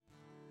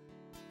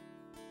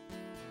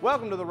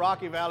Welcome to the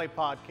Rocky Valley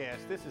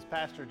Podcast. This is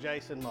Pastor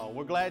Jason Moe.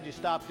 We're glad you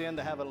stopped in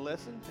to have a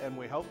listen, and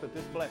we hope that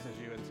this blesses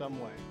you in some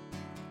way.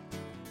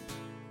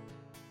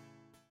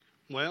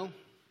 Well,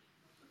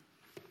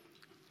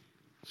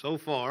 so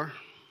far,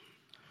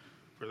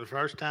 for the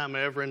first time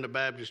ever in the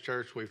Baptist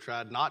church, we've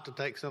tried not to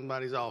take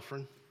somebody's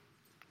offering.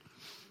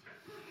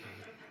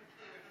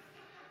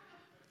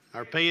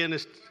 Our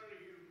pianist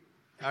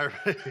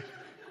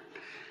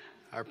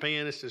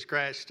has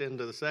crashed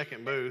into the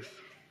second booth.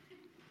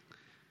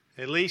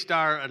 At least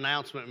our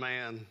announcement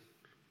man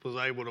was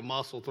able to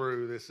muscle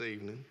through this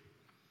evening.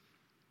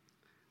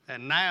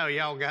 And now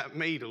y'all got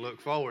me to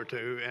look forward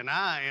to, and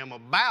I am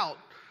about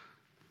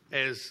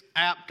as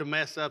apt to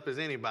mess up as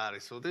anybody,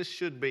 so this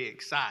should be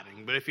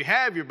exciting. But if you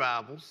have your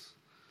Bibles,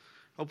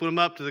 open them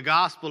up to the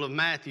Gospel of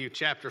Matthew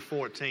chapter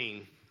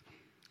 14.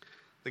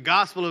 The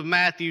Gospel of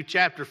Matthew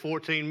chapter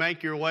 14,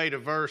 make your way to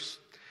verse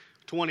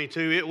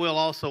 22. It will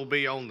also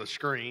be on the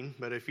screen,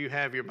 but if you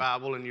have your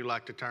Bible and you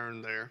like to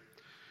turn there,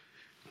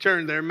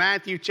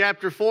 Matthew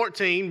chapter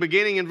 14,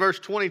 beginning in verse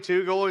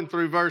 22, going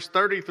through verse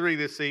 33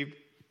 this evening.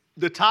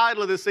 The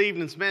title of this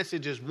evening's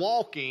message is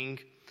Walking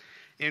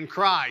in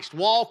Christ.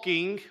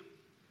 Walking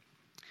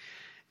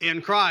in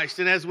Christ.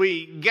 And as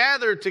we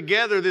gather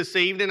together this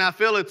evening, I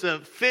feel it's a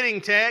fitting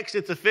text,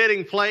 it's a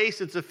fitting place,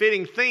 it's a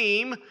fitting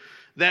theme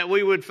that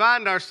we would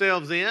find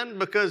ourselves in,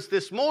 because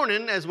this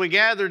morning as we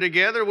gather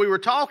together, we were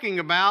talking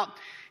about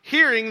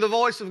hearing the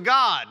voice of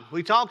God.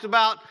 We talked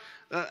about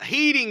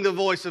heeding the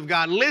voice of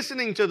God,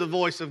 listening to the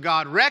voice of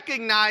God,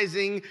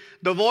 recognizing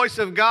the voice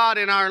of God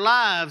in our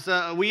lives.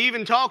 We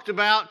even talked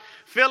about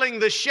feeling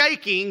the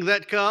shaking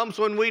that comes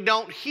when we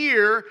don't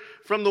hear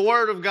from the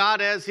Word of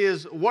God as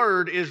His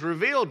Word is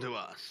revealed to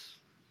us.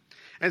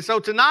 And so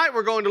tonight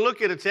we're going to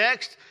look at a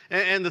text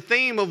and the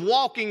theme of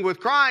walking with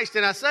Christ.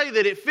 And I say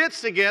that it fits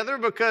together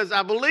because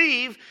I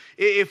believe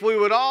if we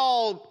would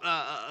all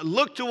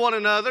look to one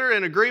another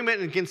in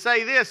agreement and can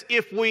say this,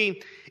 if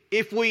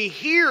we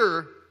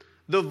hear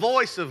the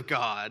voice of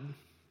God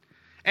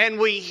and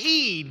we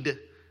heed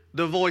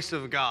the voice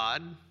of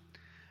God,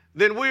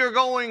 then we are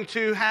going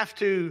to have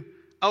to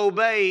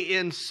obey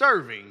in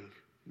serving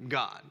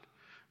God.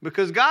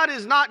 Because God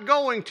is not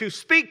going to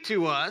speak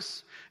to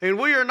us and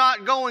we are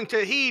not going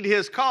to heed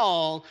His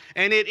call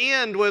and it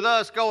end with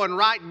us going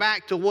right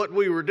back to what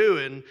we were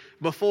doing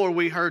before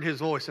we heard His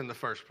voice in the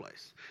first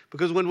place.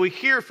 Because when we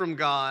hear from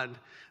God,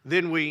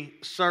 then we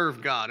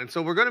serve God. And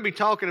so we're going to be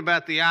talking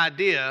about the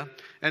idea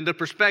and the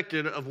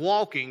perspective of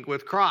walking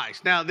with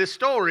Christ. Now, this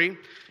story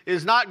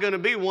is not going to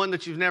be one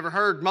that you've never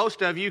heard.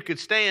 Most of you could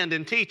stand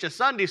and teach a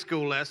Sunday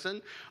school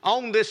lesson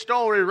on this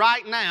story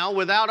right now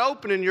without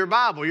opening your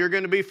Bible. You're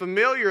going to be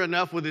familiar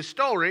enough with this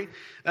story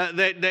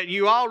that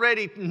you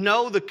already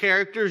know the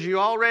characters, you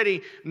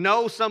already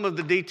know some of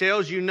the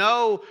details, you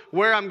know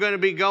where I'm going to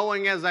be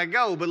going as I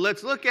go. But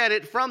let's look at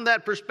it from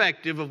that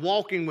perspective of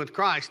walking with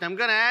Christ. I'm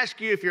going to ask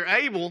you, if you're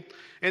able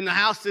in the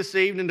house this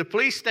evening, to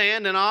please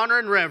stand in honor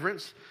and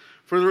reverence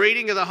for the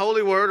reading of the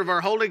holy word of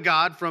our holy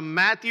God from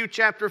Matthew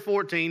chapter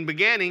 14,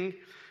 beginning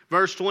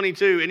verse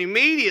 22. And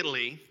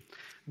immediately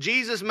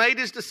Jesus made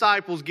His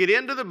disciples get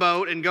into the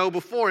boat and go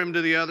before Him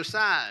to the other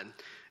side.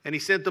 And He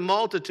sent the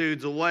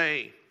multitudes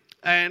away.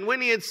 And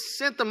when He had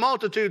sent the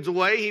multitudes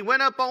away, He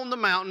went up on the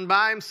mountain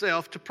by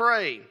Himself to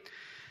pray.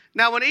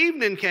 Now when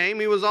evening came,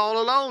 He was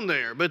all alone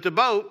there. But the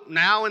boat,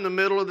 now in the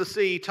middle of the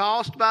sea,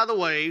 tossed by the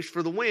waves,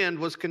 for the wind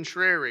was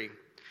contrary.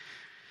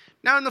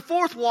 Now in the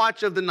fourth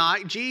watch of the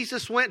night,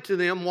 Jesus went to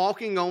them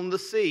walking on the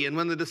sea. And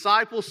when the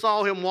disciples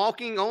saw Him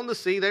walking on the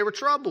sea, they were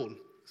troubled,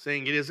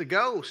 saying, "It is a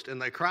ghost."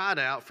 And they cried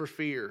out for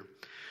fear.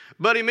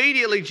 But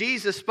immediately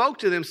Jesus spoke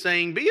to them,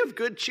 saying, "Be of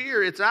good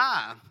cheer, it's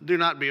I. Do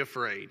not be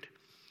afraid."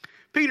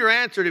 Peter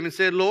answered Him and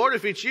said, "Lord,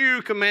 if it's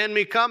you, command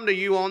me come to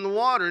you on the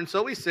water." And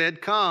so He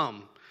said,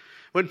 "Come."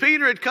 When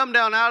Peter had come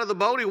down out of the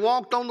boat, he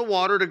walked on the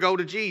water to go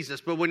to Jesus.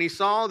 But when he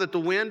saw that the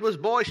wind was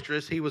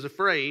boisterous, he was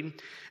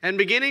afraid. And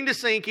beginning to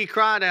sink, he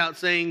cried out,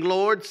 saying,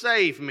 "Lord,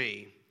 save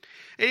me."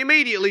 And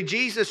immediately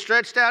Jesus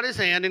stretched out His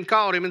hand and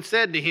caught him and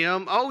said to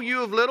him, "O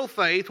you of little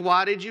faith,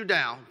 why did you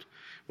doubt?"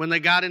 When they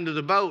got into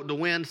the boat, the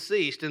wind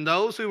ceased. And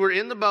those who were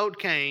in the boat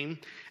came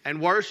and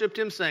worshipped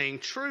Him, saying,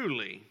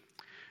 "Truly,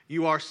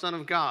 you are Son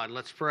of God."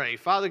 Let's pray.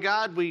 Father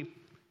God, we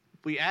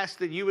ask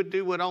that You would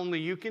do what only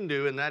You can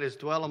do, and that is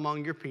dwell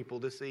among Your people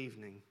this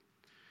evening.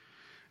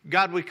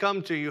 God, we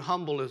come to You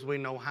humble as we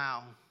know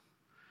how,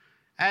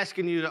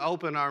 asking You to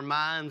open our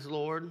minds,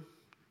 Lord.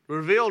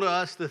 Reveal to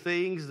us the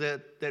things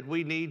that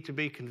we need to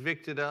be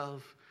convicted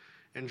of,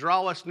 and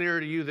draw us nearer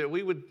to You, that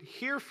we would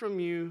hear from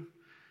You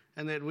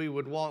and that we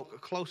would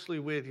walk closely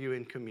with You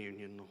in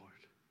communion, Lord.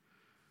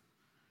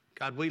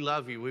 God, we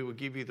love You. We will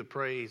give You the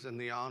praise and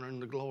the honor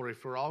and the glory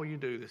for all You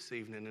do this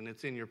evening. And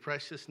it's in Your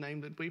precious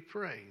name that we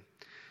pray.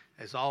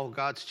 As all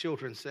God's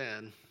children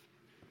said,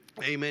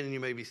 amen, and you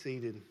may be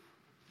seated.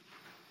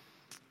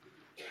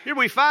 Here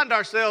we find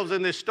ourselves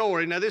in this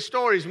story. Now, this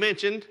story is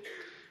mentioned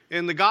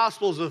in the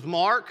Gospels of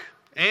Mark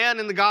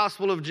and in the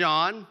Gospel of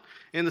John,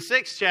 in the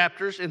 6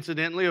 chapters,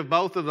 incidentally, of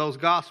both of those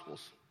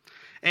Gospels.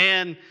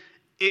 And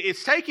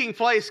it's taking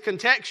place,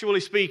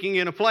 contextually speaking,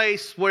 in a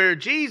place where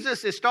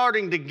Jesus is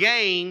starting to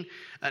gain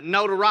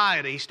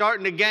notoriety. He's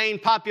starting to gain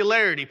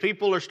popularity.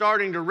 People are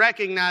starting to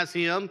recognize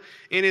him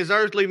in his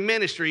earthly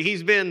ministry.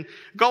 He's been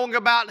going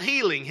about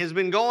healing. He's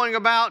been going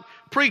about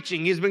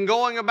preaching. He's been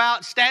going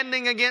about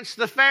standing against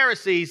the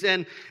Pharisees.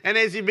 And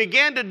as he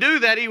began to do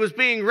that, he was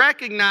being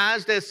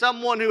recognized as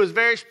someone who was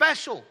very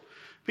special.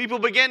 People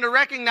began to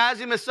recognize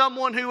him as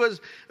someone who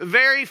was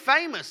very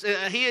famous.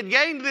 He had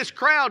gained this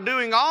crowd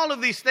doing all of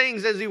these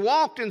things as he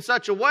walked in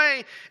such a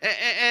way.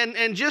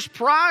 And just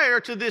prior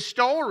to this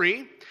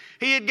story,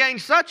 he had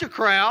gained such a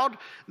crowd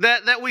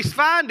that we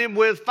find him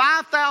with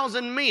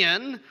 5,000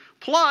 men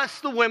plus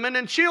the women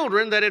and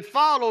children that had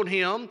followed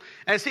him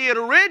as he had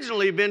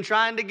originally been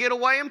trying to get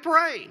away and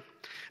pray.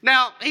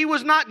 Now, he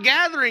was not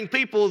gathering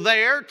people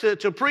there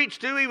to preach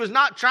to. He was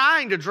not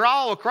trying to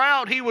draw a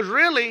crowd. He was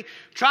really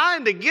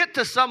trying to get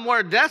to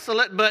somewhere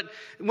desolate. But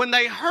when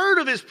they heard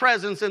of his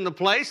presence in the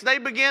place, they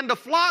began to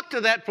flock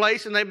to that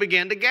place and they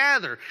began to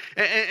gather.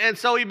 And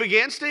so he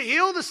begins to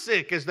heal the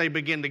sick as they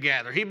begin to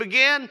gather. He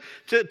began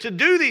to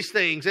do these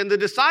things. And the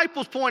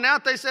disciples point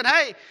out, they said,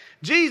 hey,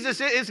 Jesus,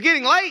 it's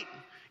getting late.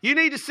 You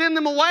need to send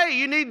them away.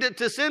 You need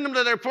to send them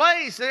to their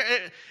place.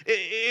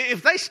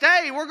 If they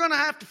stay, we're going to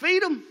have to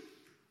feed them.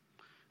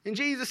 And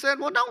Jesus said,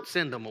 well, don't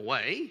send them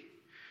away.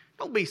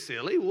 Don't be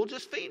silly. We'll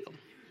just feed them.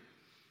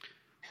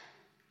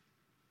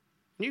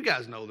 You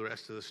guys know the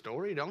rest of the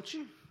story, don't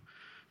you?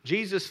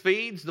 Jesus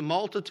feeds the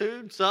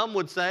multitude. Some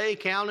would say,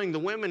 counting the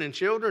women and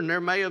children, there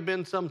may have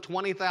been some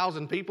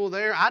 20,000 people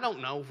there. I don't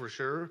know for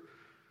sure.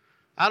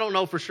 I don't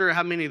know for sure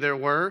how many there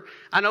were.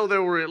 I know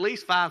there were at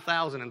least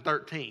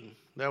 5,013.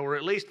 There were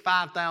at least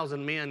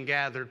 5,000 men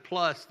gathered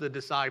plus the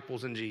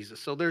disciples and Jesus.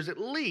 So there's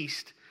at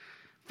least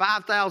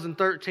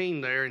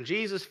 5,013 there, and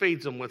Jesus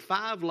feeds them with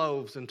 5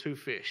 loaves and 2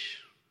 fish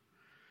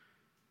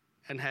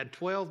and had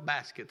 12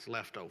 baskets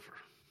left over.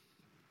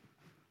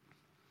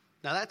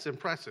 Now that's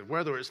impressive,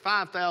 whether it's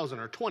 5,000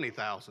 or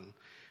 20,000.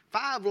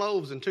 5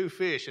 loaves and 2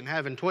 fish and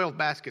having 12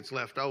 baskets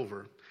left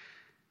over,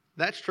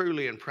 that's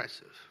truly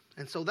impressive.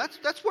 And so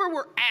that's where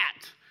we're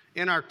at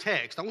in our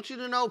text. I want you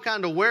to know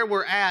kind of where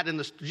we're at.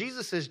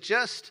 Jesus has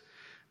just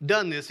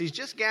done this. He's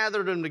just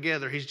gathered them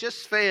together. He's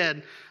just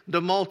fed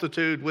the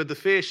multitude with the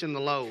fish and the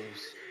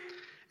loaves.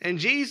 And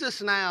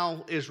Jesus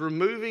now is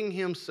removing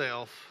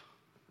himself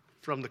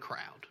from the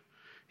crowd.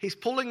 He's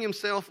pulling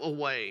himself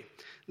away.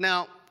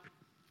 Now,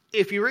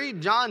 if you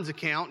read John's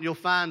account, you'll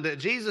find that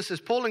Jesus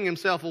is pulling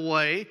himself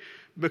away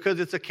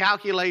because it's a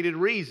calculated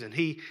reason.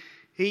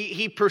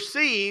 He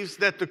perceives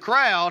that the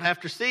crowd,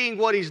 after seeing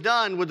what he's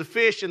done with the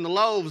fish and the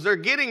loaves, they're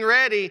getting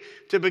ready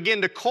to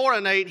begin to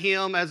coronate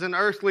him as an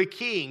earthly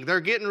king. They're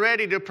getting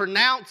ready to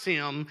pronounce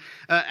him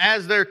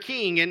as their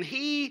king. And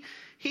he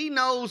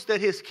knows that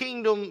his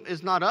kingdom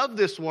is not of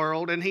this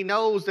world, and he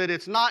knows that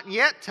it's not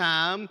yet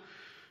time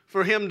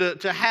for him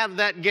to have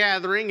that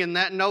gathering and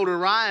that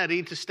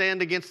notoriety to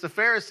stand against the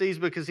Pharisees,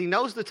 because he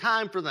knows the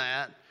time for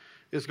that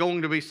is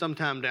going to be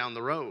sometime down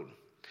the road.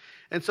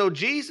 And so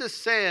Jesus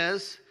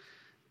says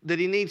that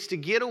he needs to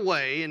get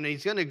away, and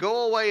he's going to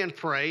go away and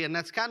pray, and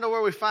that's kind of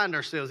where we find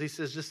ourselves. He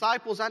says,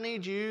 disciples, I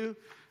need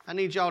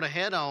y'all to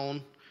head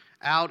on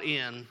out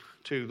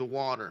into the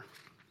water.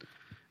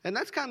 And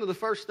that's kind of the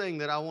first thing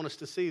that I want us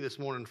to see this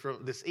morning,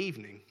 from this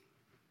evening,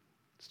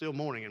 still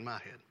morning in my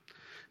head,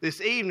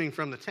 this evening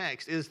from the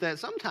text, is that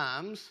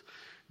sometimes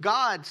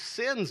God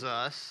sends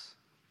us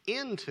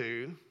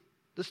into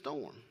the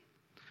storm.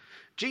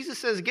 Jesus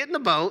says, get in the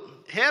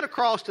boat, head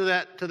across to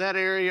that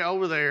area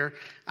over there.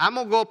 I'm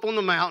going to go up on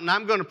the mountain.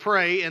 I'm going to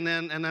pray, and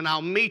then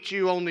I'll meet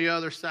you on the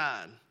other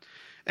side.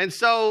 And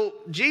so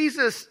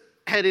Jesus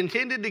had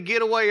intended to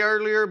get away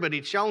earlier, but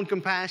he'd shown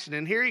compassion.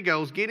 And here he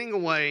goes, getting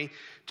away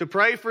to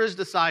pray for his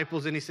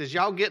disciples. And he says,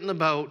 y'all get in the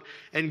boat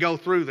and go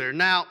through there.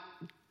 Now,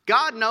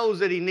 God knows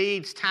that he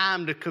needs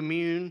time to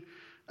commune,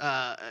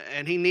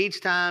 and he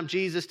needs time,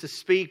 Jesus, to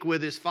speak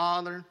with his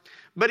Father.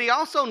 But he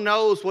also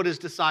knows what his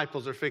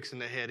disciples are fixing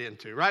to head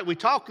into, right? We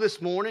talked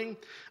this morning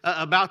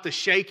about the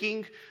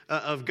shaking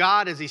of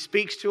God as he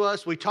speaks to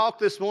us. We talked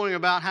this morning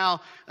about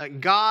how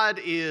God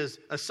is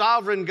a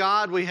sovereign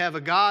God. We have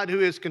a God who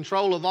is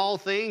control of all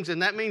things,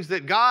 and that means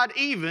that God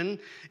even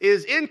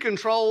is in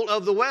control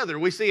of the weather.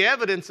 We see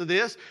evidence of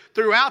this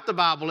throughout the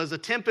Bible as a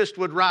tempest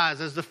would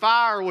rise, as the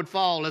fire would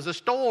fall, as a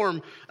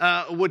storm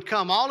would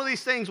come. All of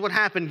these things would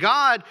happen.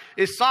 God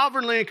is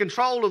sovereignly in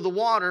control of the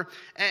water,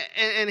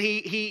 and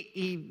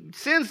he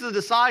sends the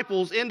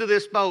disciples into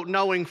this boat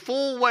knowing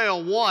full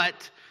well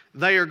what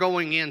they are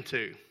going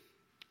into.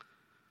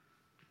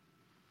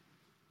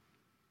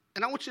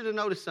 And I want you to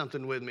notice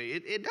something with me.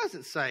 It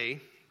doesn't say,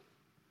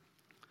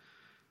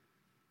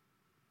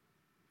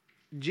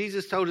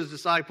 Jesus told his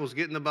disciples,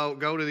 get in the boat,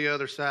 go to the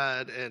other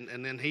side,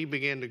 and then he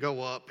began to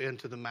go up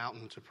into the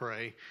mountain to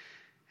pray.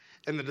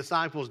 And the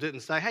disciples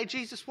didn't say, hey,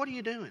 Jesus, what are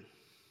you doing?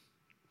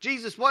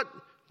 Jesus, what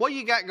What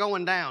you got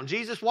going down?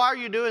 Jesus, why are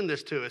you doing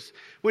this to us?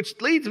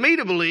 Which leads me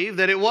to believe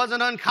that it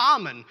wasn't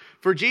uncommon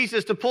for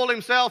Jesus to pull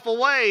himself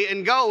away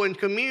and go and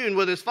commune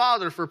with his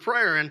Father for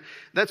prayer. And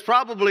that's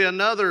probably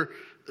another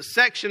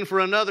section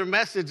for another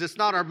message. That's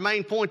not our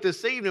main point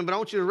this evening, but I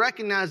want you to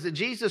recognize that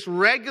Jesus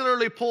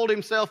regularly pulled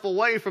himself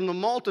away from the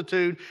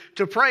multitude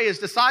to pray. His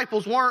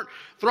disciples weren't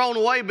thrown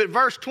away, but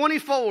verse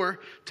 24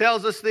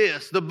 tells us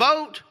this: the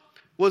boat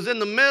was in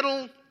the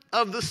middle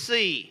of the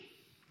sea.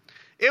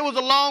 It was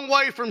a long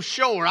way from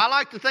shore. I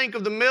like to think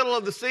of the middle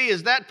of the sea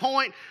as that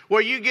point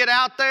where you get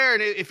out there,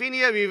 and if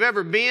any of you have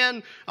ever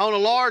been on a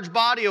large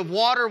body of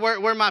water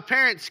where my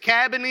parents'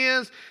 cabin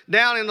is,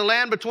 down in the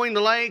land between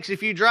the lakes,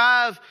 if you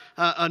drive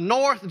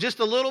north just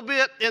a little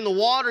bit in the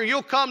water,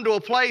 you'll come to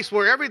a place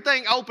where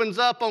everything opens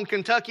up on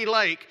Kentucky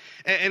Lake.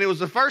 And it was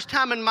the first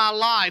time in my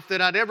life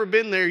that I'd ever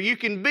been there. You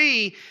can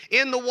be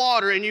in the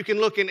water and you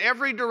can look in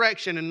every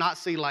direction and not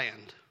see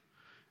land.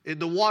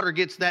 The water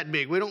gets that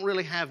big. We don't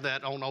really have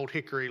that on Old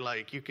Hickory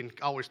Lake. You can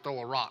always throw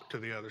a rock to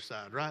the other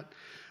side, right?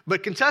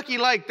 But Kentucky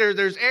Lake,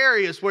 there's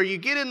areas where you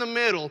get in the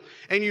middle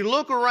and you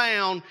look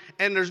around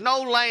and there's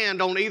no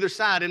land on either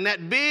side. And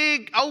that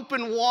big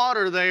open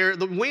water there,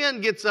 the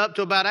wind gets up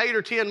to about 8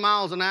 or 10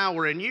 miles an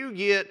hour, and you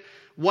get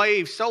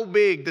waves so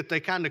big that they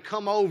kind of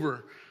come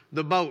over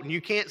the boat, and you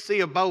can't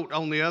see a boat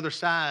on the other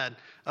side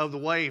of the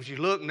waves. You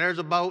look and there's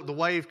a boat, the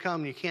wave comes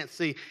and you can't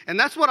see. And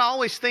that's what I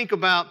always think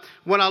about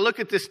when I look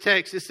at this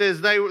text. It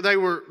says they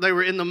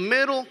were in the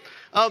middle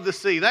of the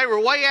sea. They were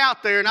way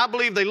out there, and I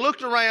believe they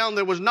looked around.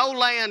 There was no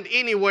land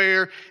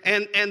anywhere,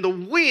 and the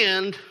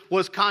wind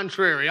was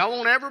contrary. I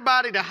want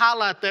everybody to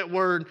highlight that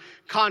word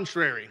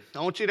contrary. I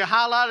want you to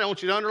highlight it. I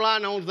want you to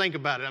underline it. I want you to think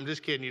about it. I'm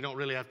just kidding. You don't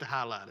really have to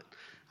highlight it.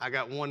 I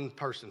got one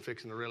person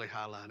fixing to really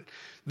highlight it.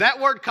 That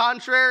word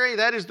contrary,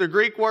 that is the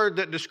Greek word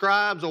that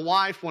describes a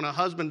wife when a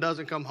husband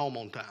doesn't come home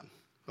on time.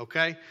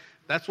 Okay?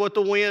 That's what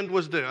the wind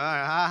was doing. All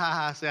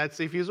right, I'd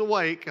see if he was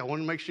awake. I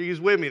wanted to make sure he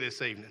was with me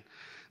this evening.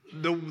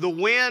 The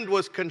wind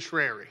was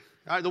contrary.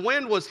 All right, the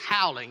wind was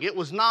howling. It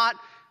was not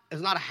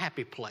a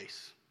happy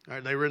place. All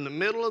right, they were in the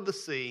middle of the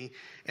sea,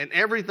 and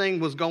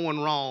everything was going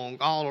wrong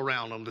all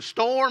around them. The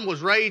storm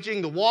was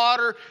raging, the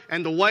water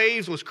and the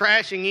waves was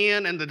crashing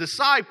in, and the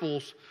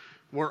disciples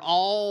were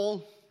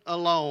all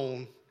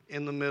alone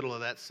in the middle of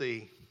that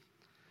sea.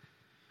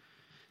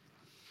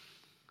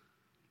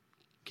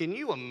 Can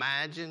you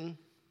imagine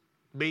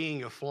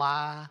being a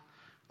fly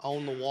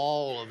on the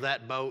wall of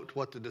that boat,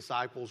 what the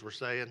disciples were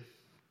saying?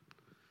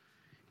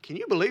 Can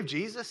you believe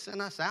Jesus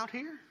sent us out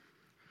here?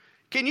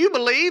 Can you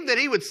believe that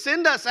he would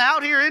send us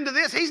out here into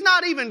this? He's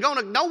not even going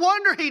to, no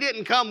wonder he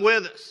didn't come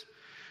with us.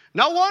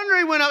 No wonder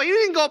he went up. He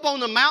didn't go up on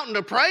the mountain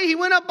to pray. He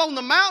went up on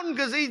the mountain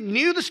because he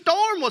knew the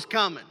storm was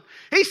coming.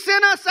 He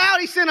sent us out.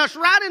 He sent us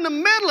right in the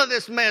middle of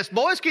this mess.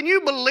 Boys, can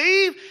you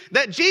believe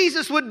that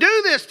Jesus would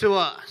do this to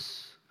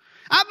us?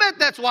 I bet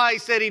that's why he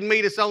said he'd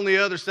meet us on the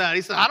other side.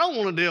 He said, I don't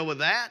want to deal with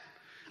that.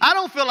 I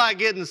don't feel like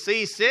getting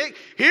seasick.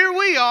 Here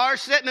we are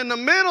sitting in the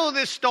middle of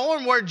this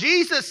storm where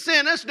Jesus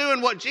sent us, doing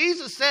what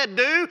Jesus said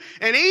do,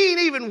 and he ain't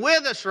even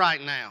with us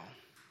right now.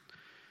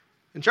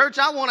 And church,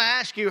 I want to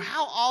ask you,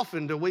 how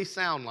often do we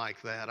sound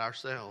like that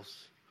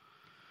ourselves?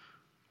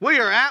 We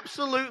are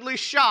absolutely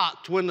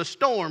shocked when the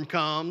storm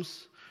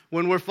comes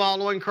when we're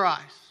following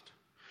Christ.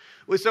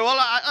 We say, well,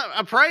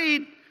 I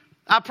prayed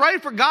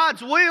for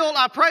God's will.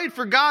 I prayed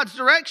for God's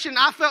direction.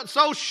 I felt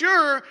so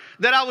sure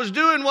that I was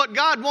doing what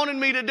God wanted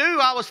me to do.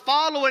 I was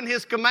following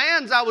his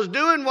commands. I was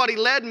doing what he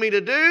led me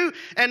to do.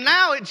 And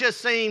now it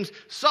just seems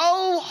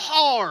so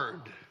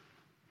hard.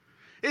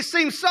 It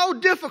seems so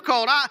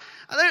difficult.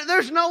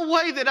 There's no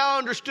way that I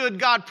understood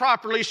God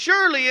properly.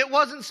 Surely it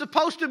wasn't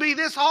supposed to be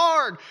this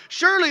hard.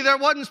 Surely there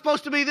wasn't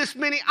supposed to be this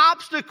many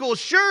obstacles.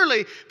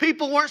 Surely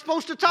people weren't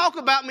supposed to talk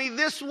about me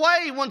this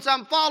way. Once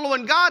I'm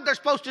following God, they're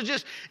supposed to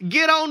just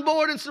get on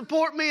board and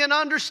support me and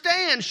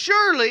understand.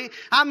 Surely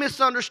I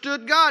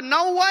misunderstood God.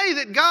 No way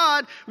that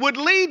God would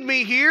lead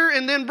me here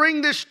and then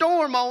bring this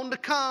storm on to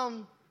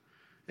come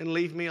and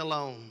leave me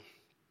alone.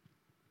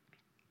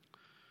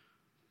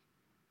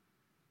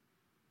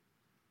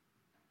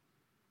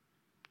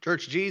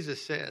 Church,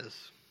 Jesus says,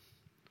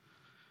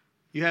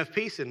 you have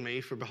peace in me,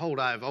 for behold,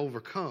 I have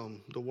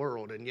overcome the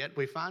world. And yet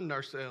we find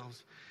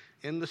ourselves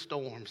in the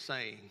storm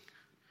saying,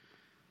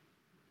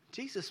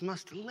 Jesus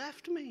must have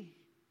left me.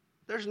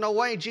 There's no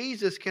way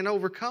Jesus can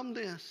overcome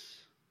this.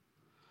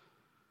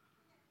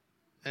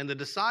 And the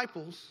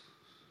disciples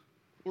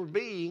were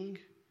being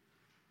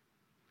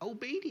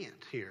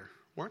obedient here,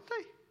 weren't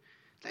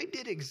they? They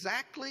did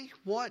exactly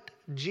what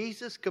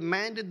Jesus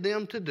commanded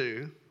them to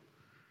do.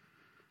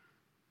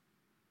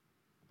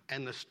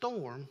 And the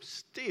storm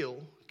still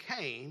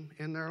came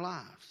in their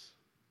lives.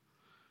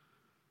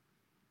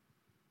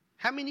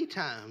 How many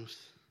times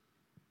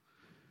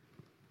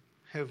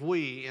have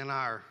we in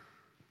our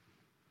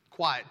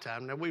quiet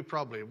time, now we're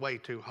probably way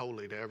too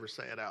holy to ever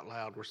say it out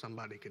loud where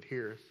somebody could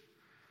hear us,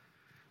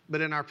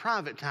 but in our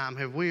private time,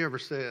 have we ever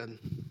said,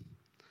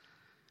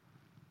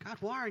 God,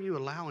 why are you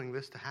allowing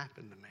this to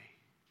happen to me?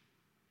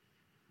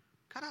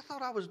 God, I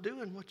thought I was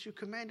doing what you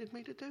commanded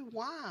me to do.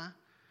 Why?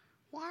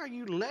 Why are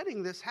you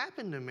letting this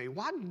happen to me?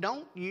 Why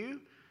don't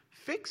you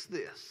fix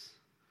this?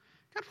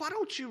 God, why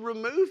don't you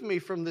remove me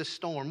from this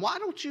storm? Why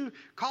don't you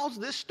cause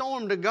this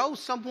storm to go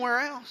somewhere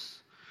else?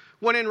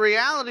 When in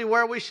reality,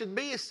 where we should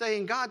be is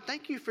saying, God,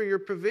 thank you for your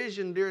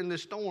provision during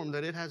this storm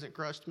that it hasn't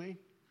crushed me.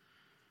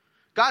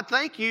 God,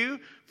 thank you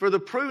for the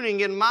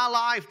pruning in my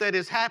life that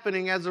is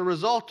happening as a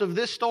result of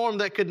this storm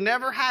that could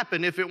never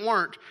happen if it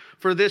weren't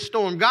for this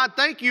storm. God,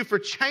 thank you for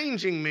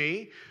changing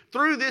me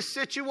through this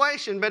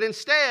situation. But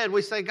instead,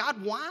 we say,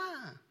 God, why?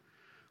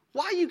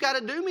 Why you got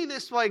to do me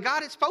this way?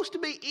 God, it's supposed to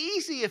be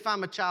easy if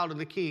I'm a child of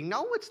the King.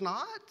 No, it's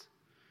not.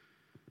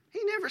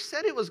 He never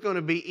said it was going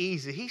to be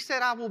easy. He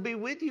said, I will be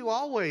with you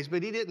always.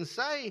 But he didn't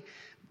say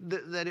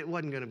that it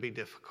wasn't going to be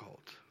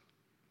difficult.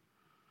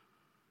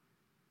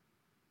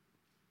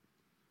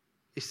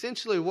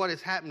 Essentially, what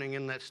is happening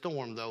in that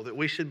storm, though, that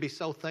we should be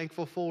so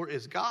thankful for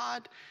is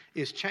God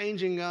is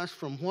changing us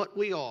from what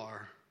we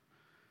are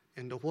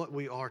into what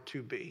we are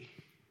to be.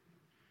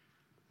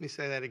 Let me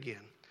say that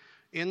again.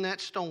 In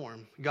that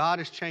storm, God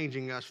is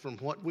changing us from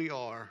what we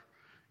are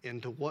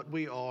into what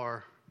we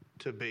are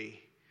to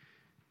be.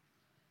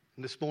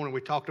 And this morning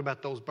we talked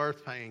about those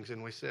birth pangs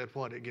and we said,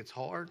 what? It gets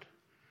hard.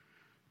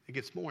 It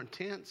gets more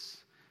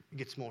intense. It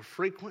gets more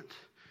frequent.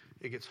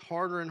 It gets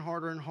harder and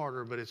harder and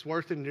harder, but it's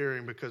worth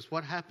enduring because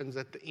what happens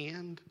at the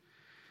end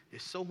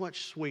is so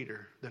much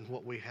sweeter than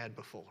what we had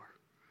before.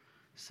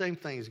 Same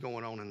thing's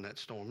going on in that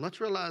storm.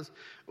 Let's realize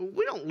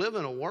we don't live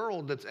in a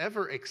world that's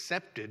ever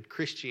accepted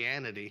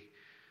Christianity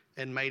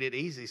and made it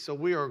easy, so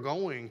we are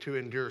going to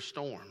endure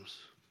storms.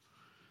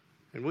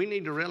 And we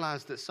need to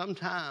realize that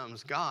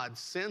sometimes God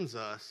sends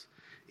us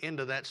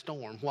into that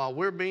storm. While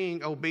we're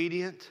being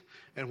obedient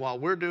and while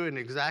we're doing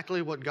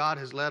exactly what God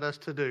has led us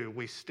to do,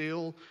 we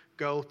still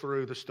go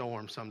through the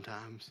storm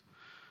sometimes.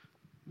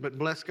 But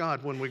bless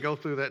God, when we go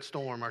through that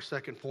storm, our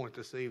second point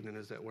this evening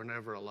is that we're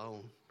never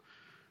alone.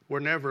 We're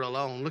never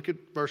alone. Look at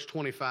verse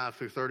 25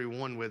 through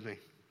 31 with me.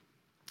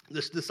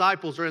 The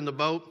disciples are in the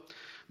boat.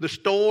 The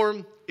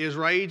storm is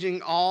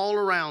raging all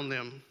around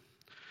them.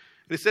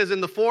 It says,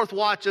 in the fourth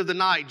watch of the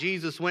night,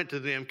 Jesus went to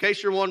them. In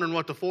case you're wondering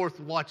what the fourth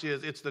watch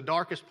is, it's the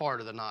darkest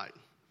part of the night.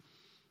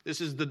 This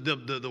is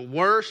the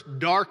worst,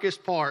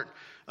 darkest part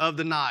of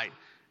the night.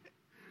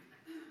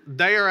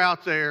 They are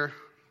out there.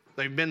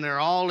 They've been there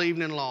all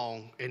evening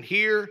long. And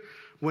here,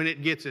 when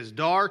it gets as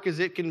dark as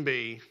it can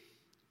be,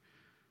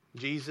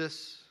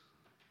 Jesus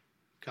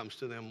comes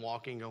to them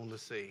walking on the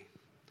sea.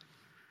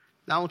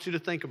 Now, I want you to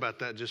think about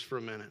that just for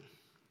a minute.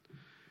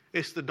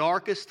 It's the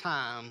darkest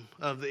time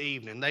of the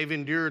evening. They've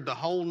endured the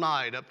whole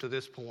night up to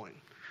this point.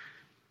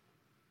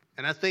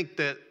 And I think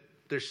that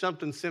there's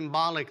something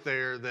symbolic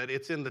there that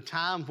it's in the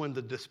time when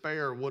the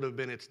despair would have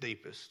been its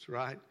deepest,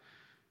 right?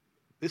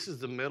 This is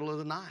the middle of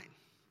the night.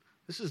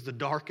 This is the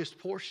darkest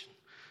portion.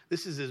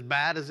 This is as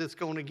bad as it's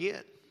going to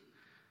get.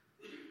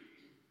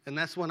 And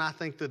that's when I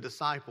think the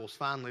disciples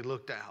finally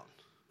looked out.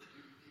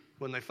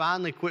 When they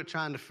finally quit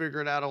trying to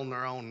figure it out on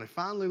their own, they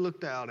finally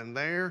looked out, and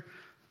there,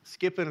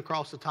 skipping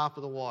across the top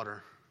of the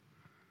water,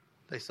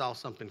 they saw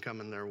something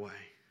coming their way.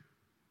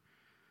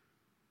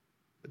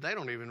 But they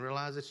don't even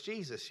realize it's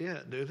Jesus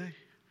yet, do they?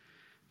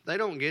 They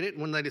don't get it.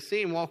 When they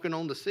see him walking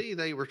on the sea,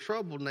 they were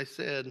troubled, and they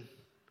said,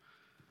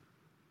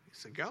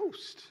 it's a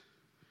ghost.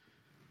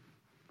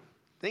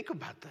 Think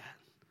about that.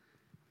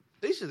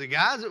 These are the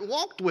guys that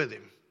walked with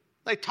him.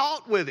 They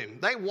taught with him.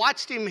 They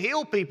watched him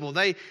heal people.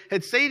 They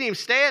had seen him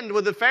stand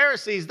with the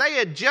Pharisees. They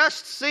had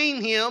just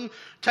seen him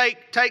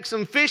take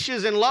some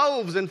fishes and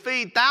loaves and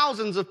feed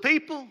thousands of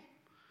people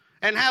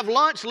and have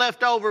lunch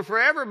left over for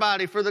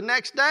everybody for the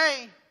next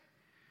day.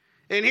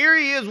 And here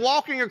he is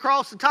walking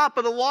across the top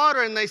of the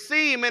water, and they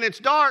see him, and it's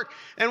dark.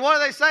 And what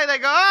do they say? They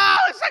go, oh,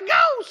 it's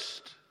a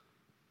ghost.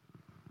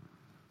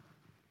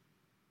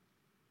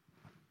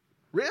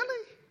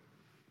 Really?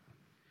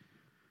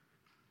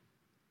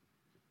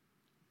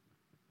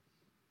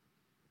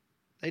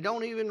 They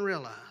don't even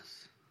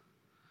realize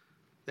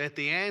that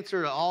the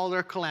answer to all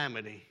their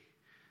calamity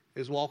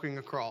is walking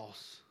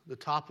across the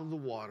top of the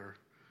water,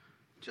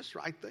 just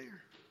right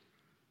there.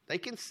 They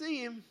can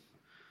see him,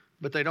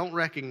 but they don't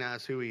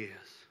recognize who he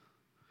is.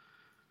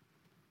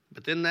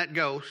 But then that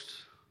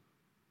ghost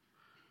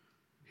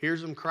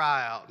hears them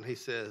cry out, and he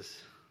says,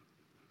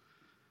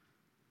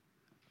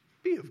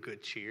 be of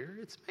good cheer,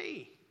 it's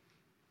me.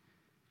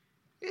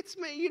 It's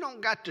me. You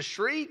don't got to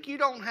shriek. You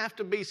don't have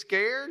to be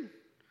scared.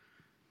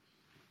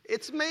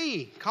 It's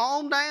me.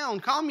 Calm down.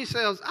 Calm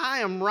yourselves. I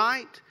am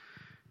right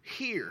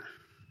here.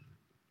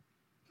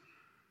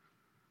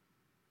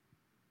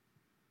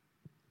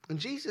 And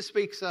Jesus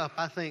speaks up,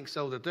 I think,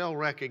 so that they'll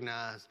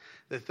recognize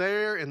that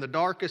there in the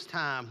darkest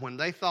time when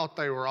they thought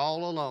they were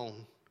all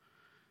alone,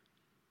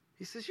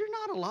 he says, you're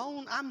not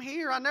alone. I'm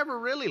here. I never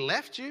really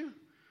left you.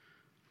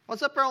 I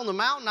was up there on the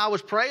mountain. I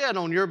was praying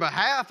on your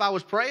behalf. I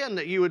was praying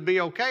that you would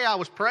be okay. I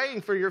was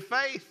praying for your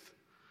faith.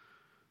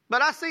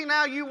 But I see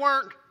now you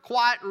weren't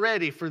quite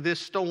ready for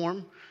this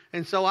storm.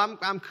 And so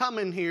I'm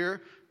coming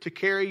here to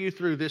carry you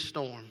through this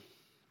storm.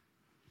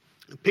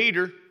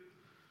 Peter,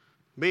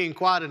 being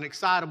quite an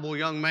excitable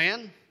young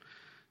man,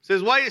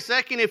 says, wait a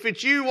second, if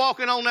it's you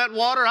walking on that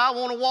water, I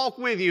want to walk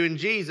with you. And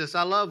Jesus,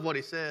 I love what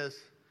he says.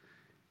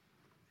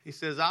 He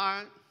says, all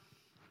right,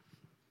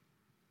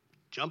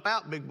 jump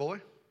out, big boy.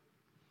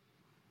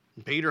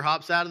 And Peter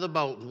hops out of the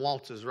boat and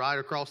waltzes right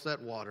across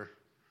that water.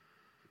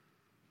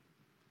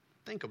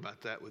 Think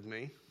about that with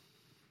me.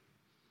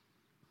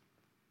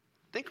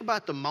 Think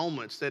about the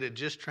moments that had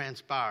just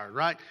transpired,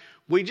 right?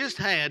 We just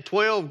had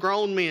 12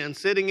 grown men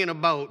sitting in a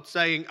boat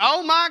saying,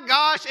 oh my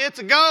gosh, it's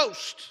a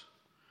ghost.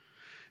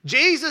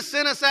 Jesus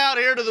sent us out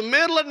here to the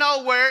middle of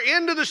nowhere,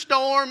 into the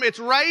storm. It's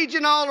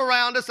raging all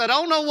around us. I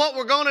don't know what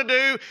we're going to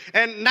do.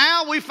 And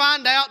now we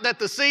find out that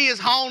the sea is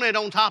haunted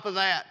on top of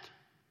that.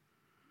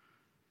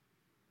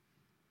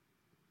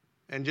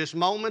 And just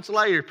moments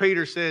later,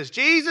 Peter says,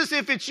 Jesus,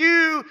 if it's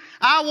you,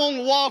 I want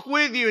to walk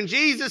with you. And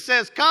Jesus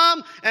says,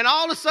 come. And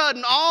all of a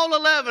sudden, all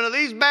 11 of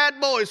these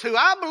bad boys, who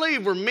I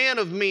believe were men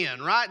of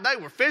men, right?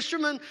 They were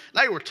fishermen.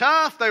 They were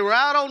tough. They were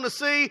out on the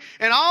sea.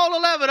 And all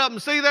 11 of them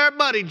see their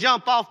buddy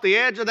jump off the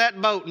edge of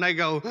that boat. And they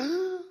go,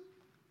 huh?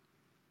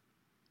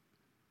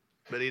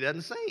 But he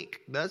doesn't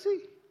sink, does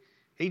he?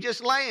 He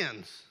just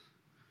lands.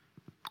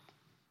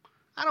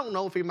 I don't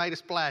know if he made a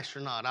splash or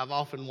not. I've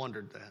often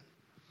wondered that.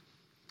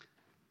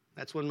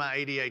 That's when my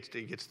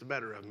ADHD gets the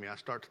better of me. I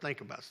start to think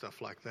about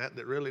stuff like that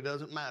really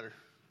doesn't matter.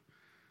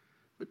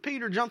 But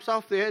Peter jumps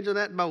off the edge of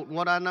that boat, and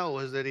what I know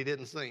is that he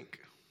didn't sink.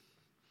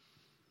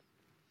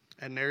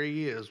 And there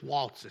he is,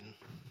 waltzing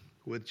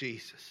with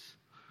Jesus.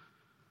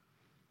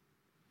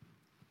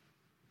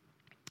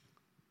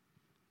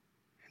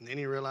 And then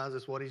he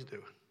realizes what he's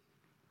doing.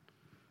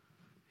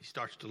 He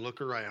starts to look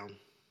around.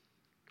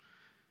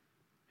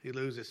 He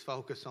loses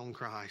focus on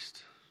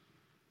Christ.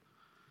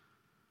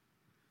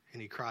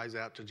 And he cries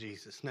out to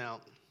Jesus.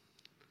 Now,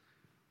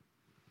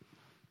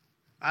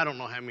 I don't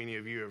know how many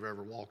of you have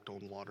ever walked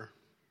on water.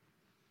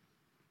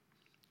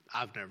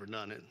 I've never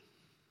done it.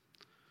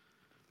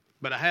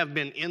 But I have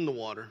been in the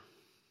water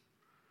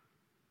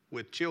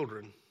with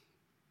children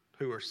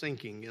who are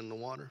sinking in the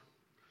water.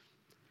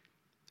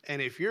 And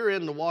if you're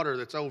in the water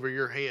that's over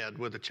your head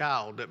with a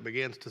child that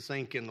begins to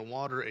sink in the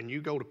water and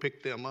you go to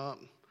pick them up,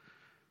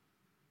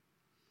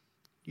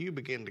 you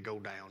begin to go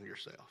down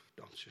yourself,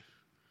 don't you?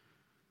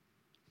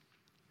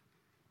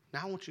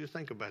 Now I want you to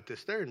think about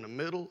this. They're in the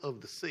middle of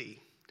the sea,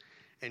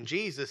 and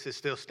Jesus is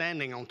still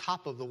standing on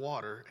top of the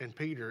water, and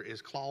Peter is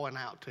clawing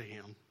out to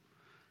him,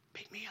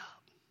 pick me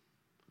up,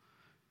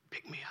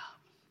 pick me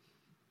up.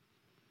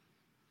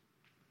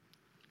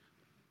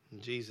 And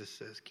Jesus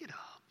says, get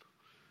up.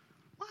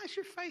 Why is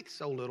your faith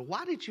so little?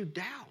 Why did you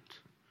doubt?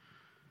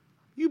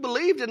 You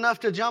believed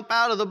enough to jump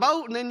out of the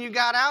boat, and then you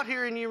got out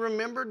here and you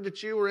remembered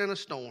that you were in a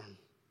storm.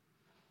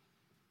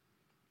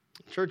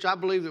 Church, I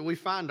believe that we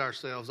find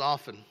ourselves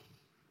often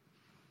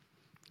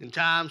in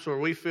times where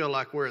we feel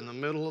like we're in the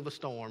middle of a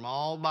storm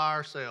all by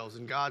ourselves,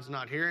 and God's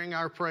not hearing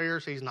our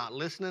prayers. He's not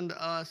listening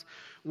to us.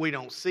 We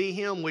don't see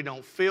him. We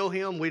don't feel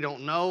him. We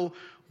don't know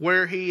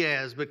where he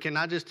is. But can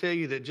I just tell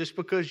you that just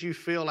because you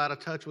feel out of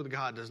touch with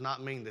God does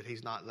not mean that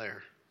he's not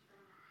there.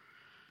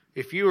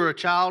 If you are a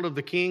child of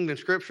the King, then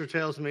Scripture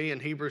tells me in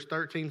Hebrews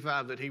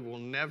 13:5 that he will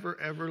never,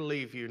 ever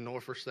leave you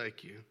nor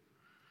forsake you.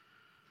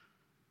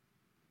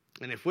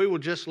 And if we will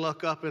just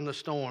look up in the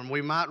storm,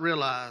 we might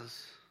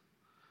realize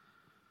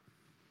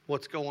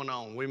what's going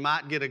on. We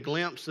might get a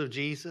glimpse of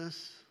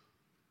Jesus,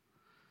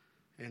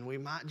 and we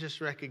might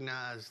just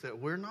recognize that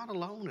we're not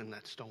alone in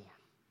that storm.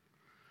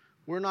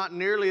 We're not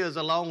nearly as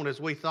alone as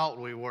we thought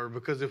we were,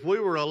 because if we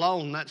were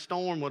alone, that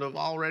storm would have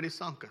already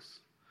sunk us.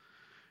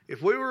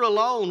 If we were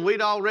alone,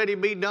 we'd already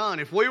be done.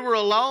 If we were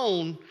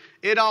alone,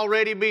 it'd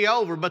already be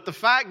over. But the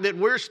fact that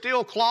we're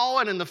still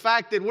clawing and the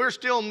fact that we're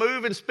still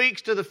moving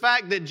speaks to the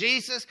fact that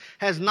Jesus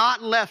has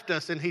not left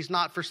us and he's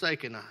not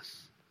forsaken us.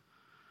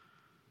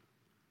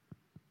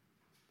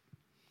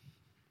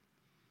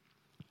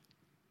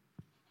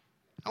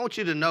 I want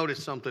you to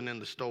notice something in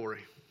the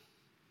story.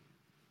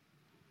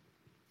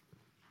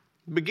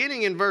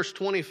 Beginning in verse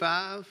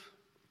 25,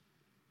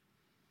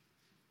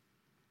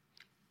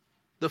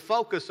 the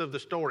focus of the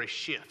story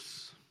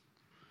shifts.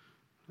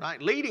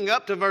 Right? Leading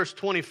up to verse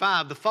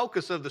 25, the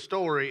focus of the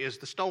story is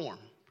the storm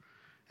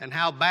and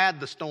how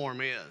bad the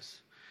storm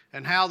is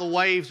and how the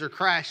waves are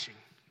crashing.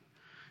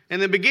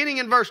 And then beginning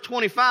in verse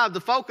 25,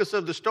 the focus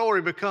of the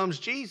story becomes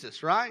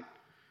Jesus, right?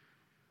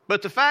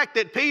 But the fact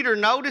that Peter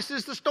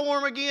notices the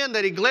storm again,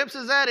 that he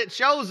glimpses at it,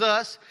 shows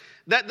us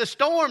that the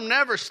storm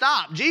never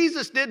stopped.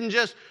 Jesus didn't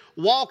just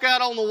walk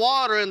out on the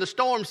water and the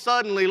storm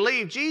suddenly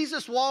leave.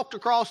 Jesus walked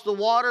across the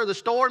water, the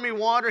stormy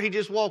water. He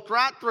just walked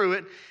right through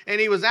it, and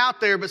he was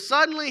out there. But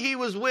suddenly he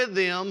was with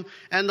them,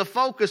 and the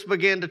focus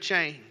began to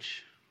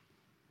change.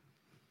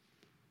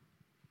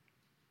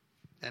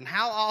 And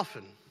how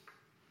often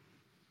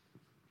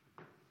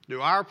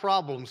do our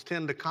problems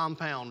tend to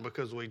compound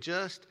because we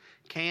just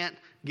can't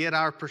get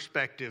our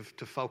perspective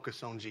to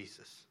focus on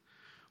Jesus?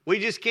 We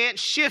just can't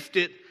shift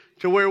it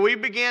to where we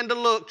begin to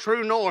look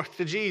true north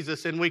to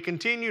Jesus and we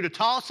continue to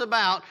toss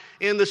about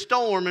in the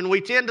storm, and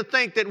we tend to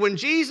think that when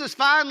Jesus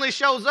finally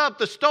shows up,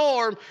 the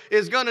storm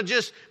is going to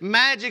just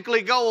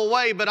magically go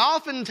away. But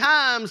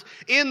oftentimes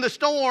in the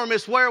storm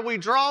is where we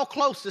draw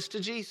closest to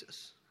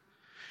Jesus.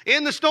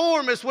 In the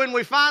storm is when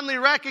we finally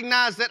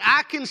recognize that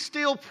I can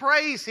still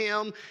praise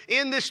Him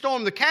in this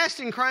storm. The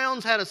Casting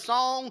Crowns had a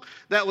song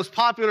that was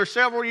popular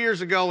several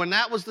years ago, and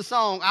that was the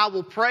song, I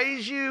will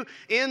praise you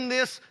in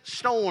this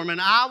storm,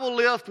 and I will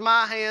lift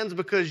my hands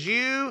because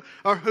you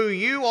are who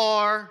you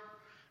are,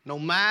 no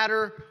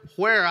matter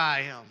where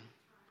I am.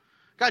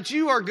 God,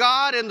 you are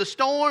God in the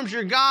storms,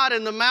 you're God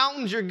in the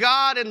mountains, you're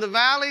God in the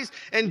valleys,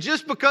 and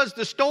just because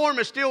the storm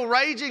is still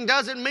raging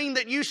doesn't mean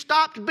that you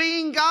stopped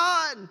being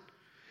God.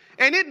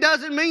 And it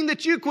doesn't mean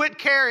that you quit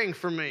caring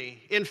for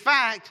me. In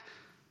fact,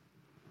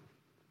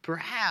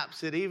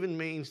 perhaps it even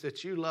means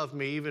that you love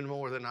me even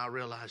more than I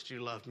realized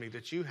you loved me,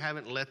 that you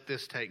haven't let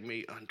this take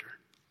me under.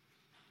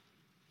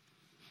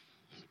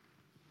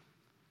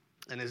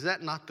 And is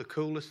that not the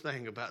coolest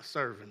thing about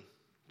serving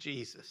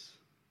Jesus?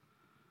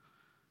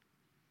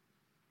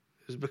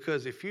 It's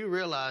because if you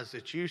realize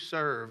that you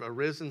serve a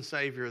risen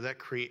Savior that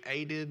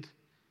created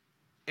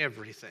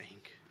everything,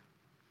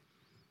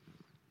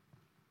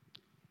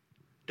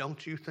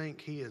 don't you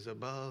think He is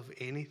above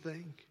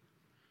anything?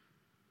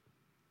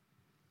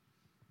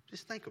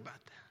 Just think about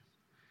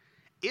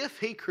that. If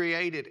He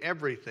created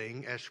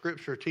everything, as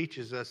Scripture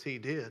teaches us He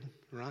did,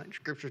 right?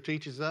 Scripture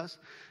teaches us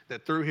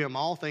that through Him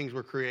all things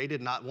were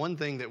created. Not one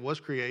thing that was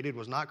created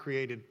was not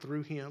created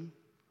through Him.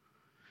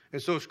 And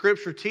so if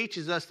Scripture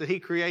teaches us that He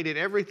created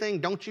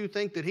everything, don't you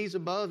think that He's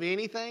above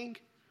anything?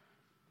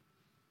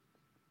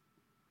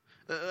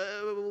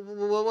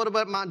 What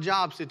about my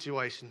job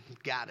situation?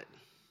 Got it.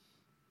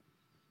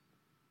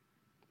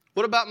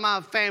 What about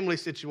my family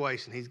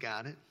situation? He's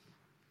got it.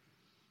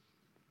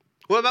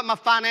 What about my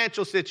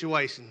financial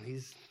situation?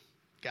 He's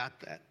got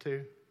that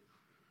too.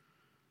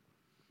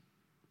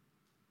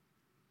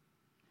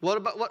 What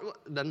about what?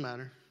 Doesn't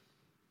matter.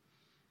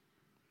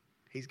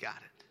 He's got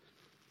it.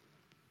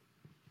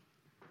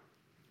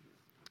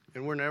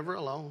 And we're never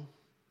alone.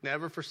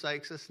 Never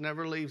forsakes us,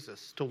 never leaves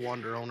us to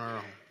wander on our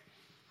own.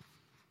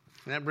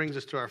 And that brings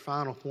us to our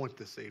final point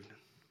this evening.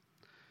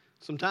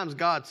 Sometimes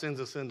God sends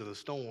us into the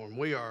storm.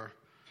 We are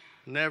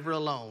never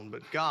alone,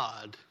 but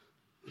God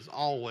is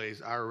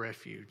always our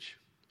refuge.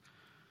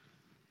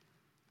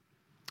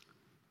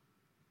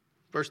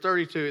 Verse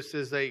 32, it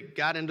says they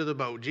got into the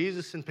boat.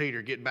 Jesus and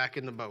Peter get back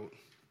in the boat.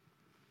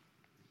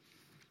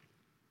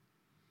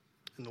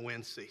 And the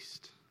wind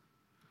ceased.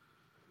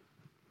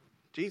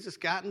 Jesus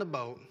got in the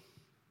boat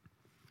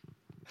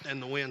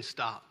and the wind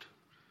stopped.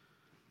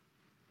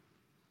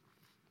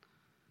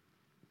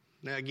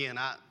 Now again,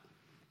 I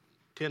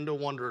tend to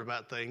wonder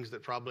about things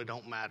that probably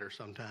don't matter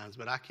sometimes,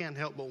 but I can't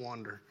help but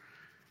wonder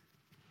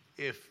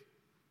if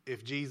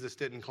Jesus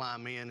didn't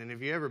climb in. And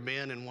have you ever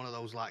been in one of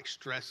those like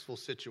stressful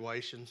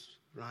situations,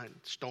 right?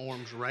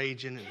 Storms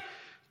raging and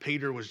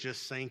Peter was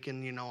just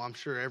sinking. You know, I'm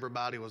sure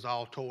everybody was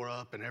all tore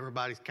up and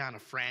everybody's kind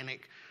of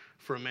frantic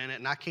for a minute.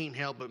 And I can't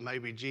help but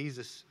maybe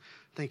Jesus,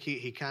 I think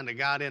he kind of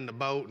got in the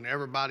boat and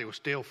everybody was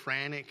still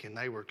frantic and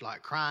they were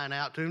like crying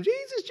out to him,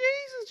 Jesus,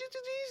 Jesus,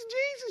 Jesus,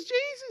 Jesus,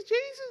 Jesus,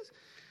 Jesus.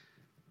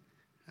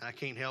 And I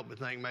can't help but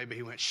think maybe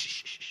he went, shh,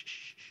 shh, shh,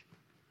 shh.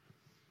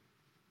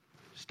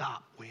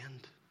 Stop,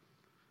 wind.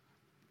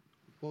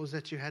 What was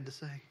that you had to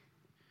say?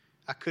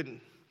 I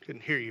couldn't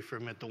hear you for a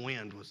minute. The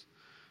wind was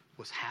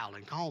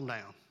howling. Calm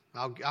down.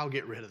 I'll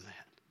get rid of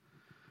that.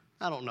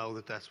 I don't know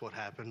that that's what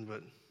happened,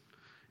 but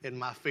in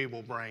my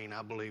feeble brain,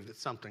 I believe that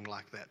something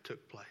like that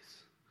took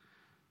place.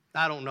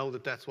 I don't know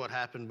that that's what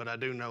happened, but I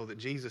do know that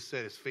Jesus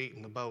set his feet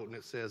in the boat, and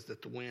it says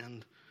that the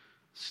wind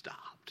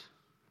stopped.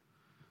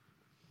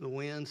 The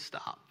wind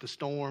stopped. The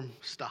storm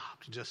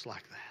stopped just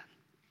like that.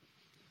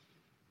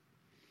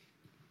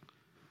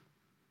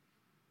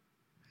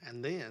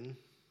 And then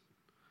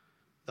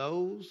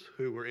those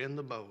who were in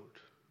the boat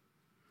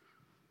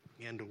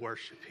began to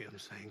worship him,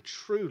 saying,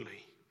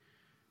 truly,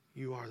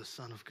 you are the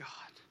Son of God.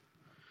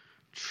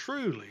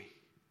 Truly,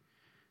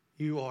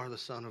 you are the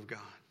Son of God.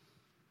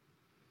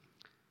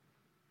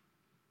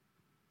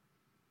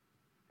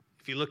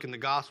 If you look in the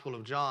Gospel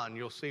of John,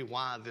 you'll see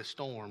why this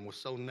storm was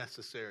so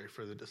necessary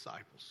for the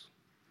disciples.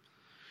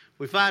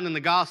 We find in the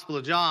Gospel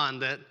of John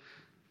that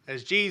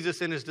as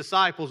Jesus and his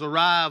disciples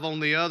arrive on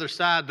the other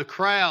side, the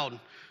crowd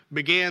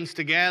begins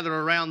to gather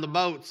around the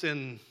boats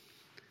and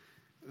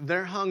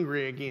they're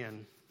hungry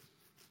again.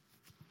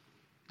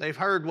 They've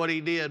heard what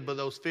he did with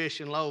those fish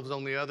and loaves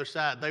on the other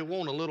side. They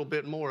want a little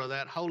bit more of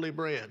that holy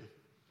bread.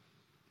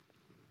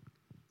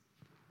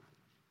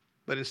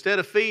 But instead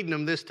of feeding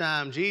them this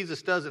time,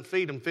 Jesus doesn't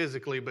feed them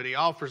physically, but he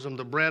offers them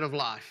the bread of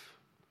life.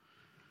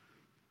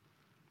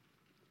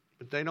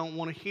 But they don't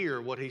want to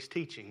hear what he's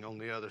teaching on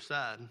the other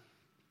side.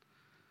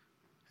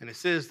 And it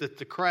says that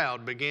the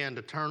crowd began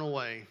to turn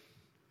away.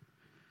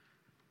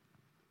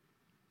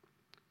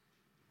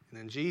 And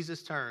then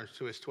Jesus turns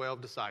to his 12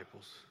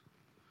 disciples.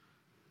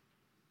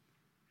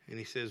 And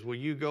he says, will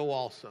you go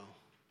also?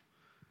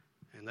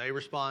 And they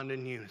respond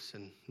in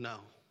unison, no.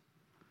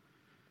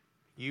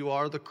 You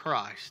are the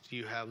Christ.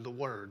 You have the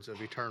words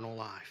of eternal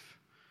life.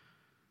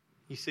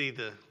 You see,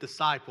 the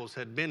disciples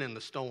had been in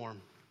the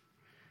storm,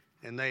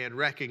 and they had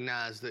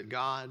recognized that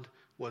God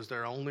was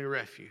their only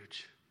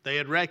refuge. They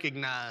had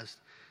recognized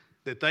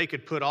that they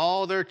could put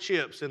all their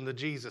chips in the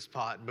Jesus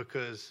pot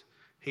because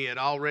he had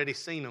already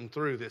seen them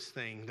through this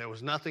thing. There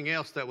was nothing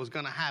else that was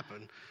going to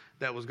happen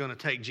that was going to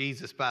take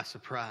Jesus by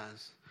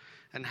surprise.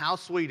 And how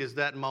sweet is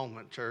that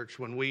moment, church,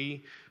 when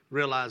we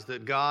realize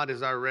that God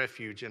is our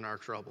refuge in our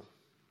trouble.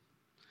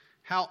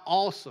 How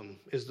awesome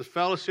is the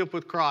fellowship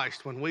with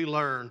Christ when we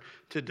learn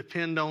to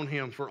depend on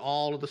him for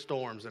all of the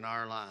storms in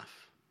our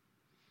life.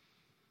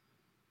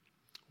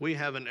 We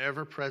have an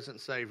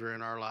ever-present Savior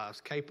in our lives,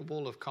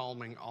 capable of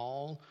calming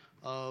all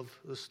of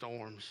the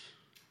storms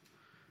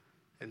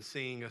and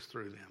seeing us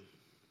through them.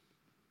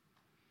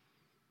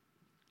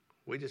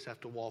 We just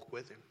have to walk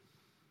with him.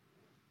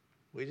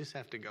 We just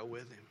have to go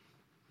with him.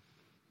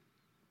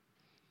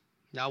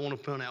 Now, I want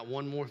to point out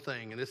one more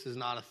thing, and this is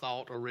not a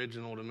thought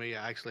original to me.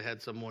 I actually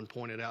had someone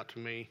point it out to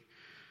me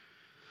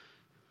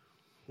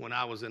when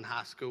I was in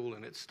high school,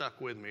 and it stuck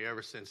with me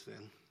ever since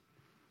then.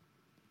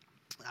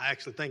 I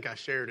actually think I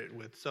shared it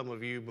with some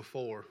of you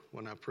before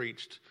when I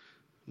preached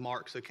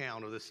Mark's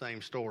account of the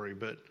same story.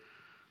 But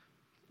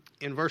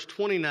in verse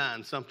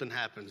 29, something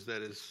happens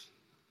that is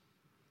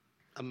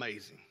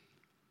amazing.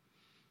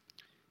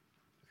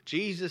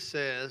 Jesus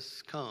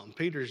says, come.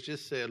 Peter's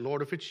just said,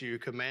 Lord, if it's you,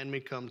 command me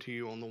come to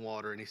you on the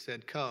water. And he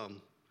said,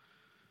 come.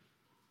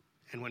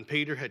 And when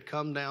Peter had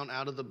come down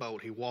out of the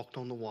boat, he walked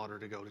on the water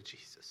to go to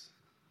Jesus.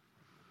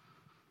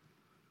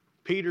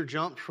 Peter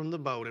jumped from the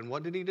boat, and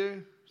what did he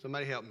do?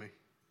 Somebody help me.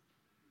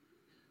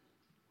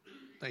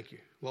 Thank you.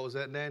 What was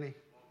that, Danny?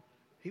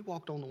 He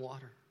walked on the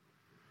water.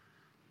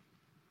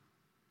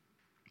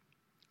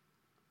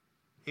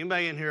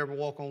 Anybody in here ever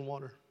walk on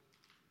water?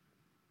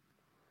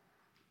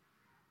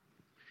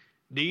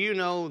 Do you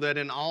know that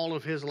in all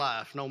of his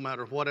life, no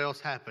matter what else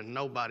happened,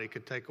 nobody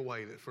could take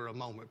away that for a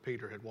moment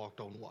Peter had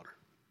walked on water?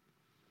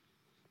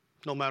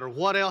 No matter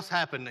what else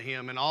happened to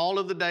him in all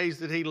of the days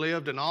that he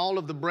lived and all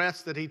of the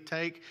breaths that he'd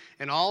take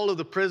and all of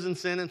the prison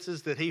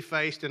sentences that he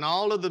faced and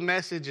all of the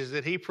messages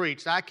that he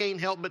preached, I can't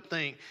help but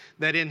think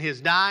that in his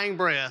dying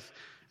breath,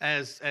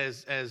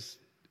 as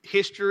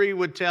history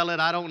would tell it,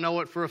 I don't know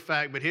it for a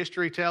fact, but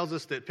history tells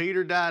us that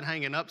Peter died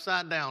hanging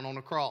upside down on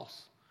a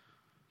cross.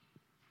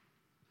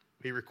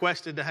 He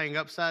requested to hang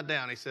upside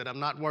down. He said, I'm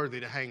not worthy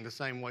to hang the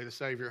same way the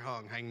Savior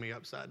hung. Hang me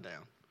upside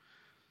down.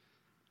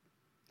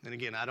 And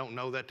again, I don't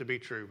know that to be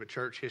true, but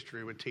church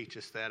history would teach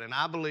us that. And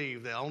I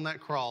believe that on that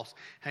cross,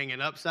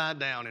 hanging upside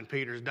down in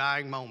Peter's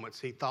dying moments,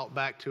 he thought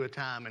back to a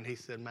time and he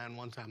said, man,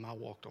 one time I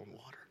walked on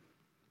water.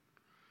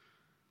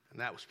 And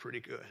that was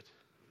pretty good.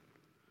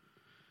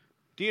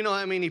 Do you know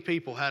how many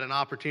people had an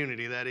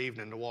opportunity that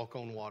evening to walk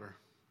on water?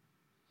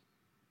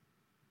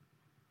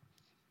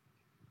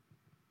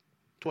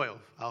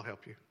 12. I'll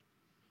help you.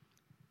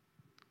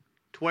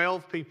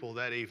 12 people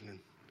that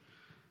evening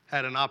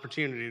had an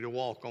opportunity to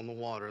walk on the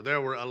water. There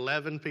were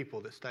 11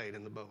 people that stayed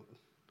in the boat.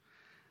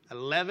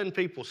 11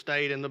 people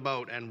stayed in the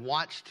boat and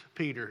watched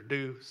Peter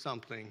do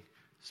something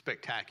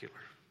spectacular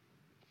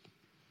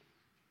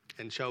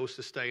and chose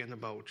to stay in the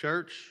boat.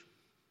 Church,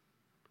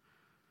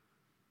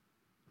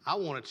 I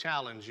want to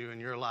challenge you in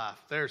your life.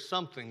 There's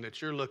something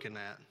that you're looking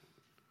at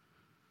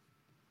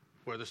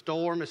where the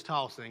storm is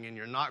tossing and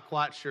you're not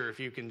quite sure if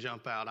you can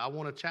jump out. I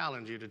want to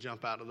challenge you to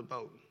jump out of the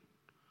boat.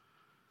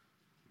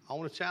 I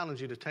want to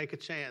challenge you to take a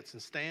chance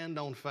and stand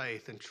on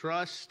faith and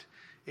trust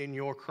in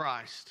your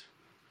Christ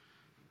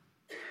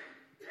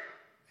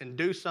and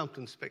do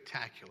something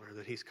spectacular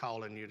that he's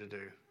calling you to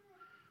do.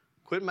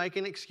 Quit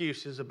making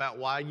excuses about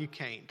why you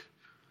can't.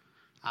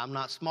 I'm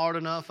not smart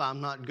enough. I'm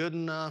not good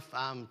enough.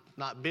 I'm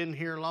not been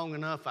here long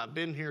enough. I've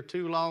been here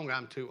too long.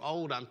 I'm too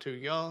old. I'm too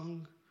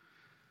young.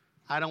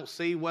 I don't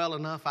see well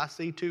enough. I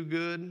see too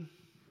good.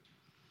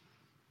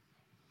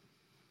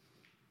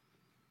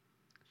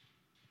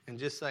 And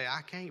just say,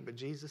 I can't, but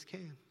Jesus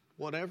can.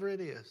 Whatever it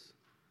is,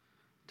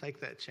 take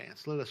that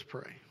chance. Let us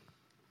pray.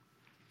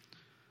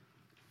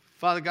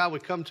 Father God, we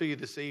come to you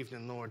this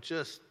evening, Lord,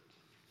 just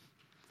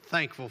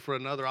thankful for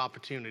another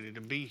opportunity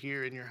to be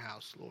here in your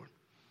house, Lord.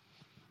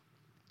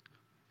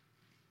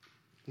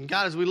 And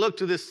God, as we look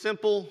to this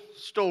simple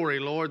story,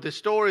 Lord, this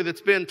story that's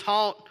been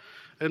taught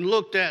and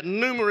looked at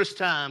numerous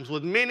times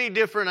with many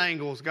different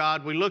angles,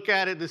 God, we look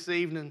at it this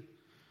evening.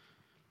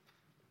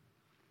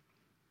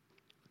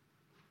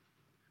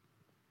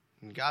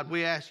 And God,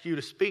 we ask you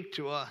to speak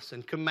to us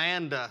and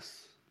command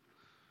us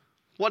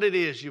what it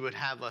is you would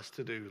have us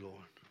to do, Lord.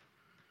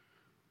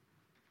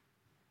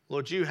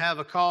 Lord, you have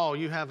a call,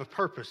 you have a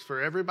purpose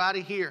for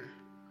everybody here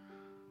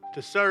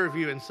to serve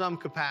you in some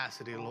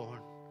capacity, Lord.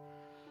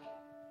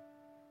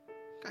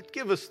 God,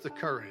 give us the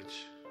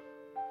courage.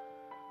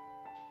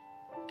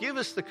 Give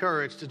us the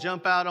courage to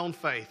jump out on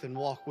faith and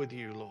walk with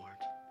you, Lord.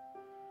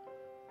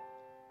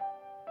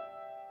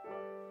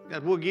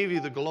 God, we'll give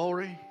you the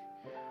glory,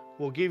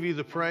 we'll give you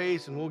the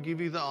praise, and we'll give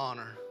you the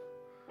honor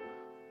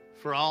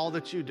for all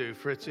that you do.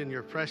 For it's in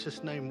your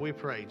precious name we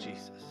pray,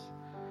 Jesus.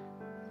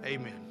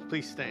 Amen.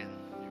 Please stand.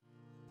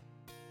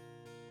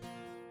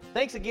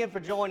 Thanks again for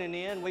joining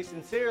in. We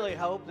sincerely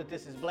hope that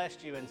this has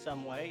blessed you in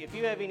some way. If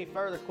you have any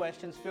further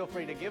questions, feel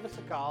free to give us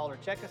a call or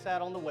check us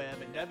out on the web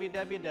at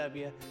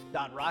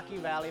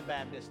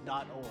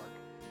www.rockyvalleybaptist.org.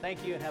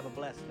 Thank you and have a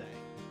blessed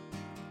day.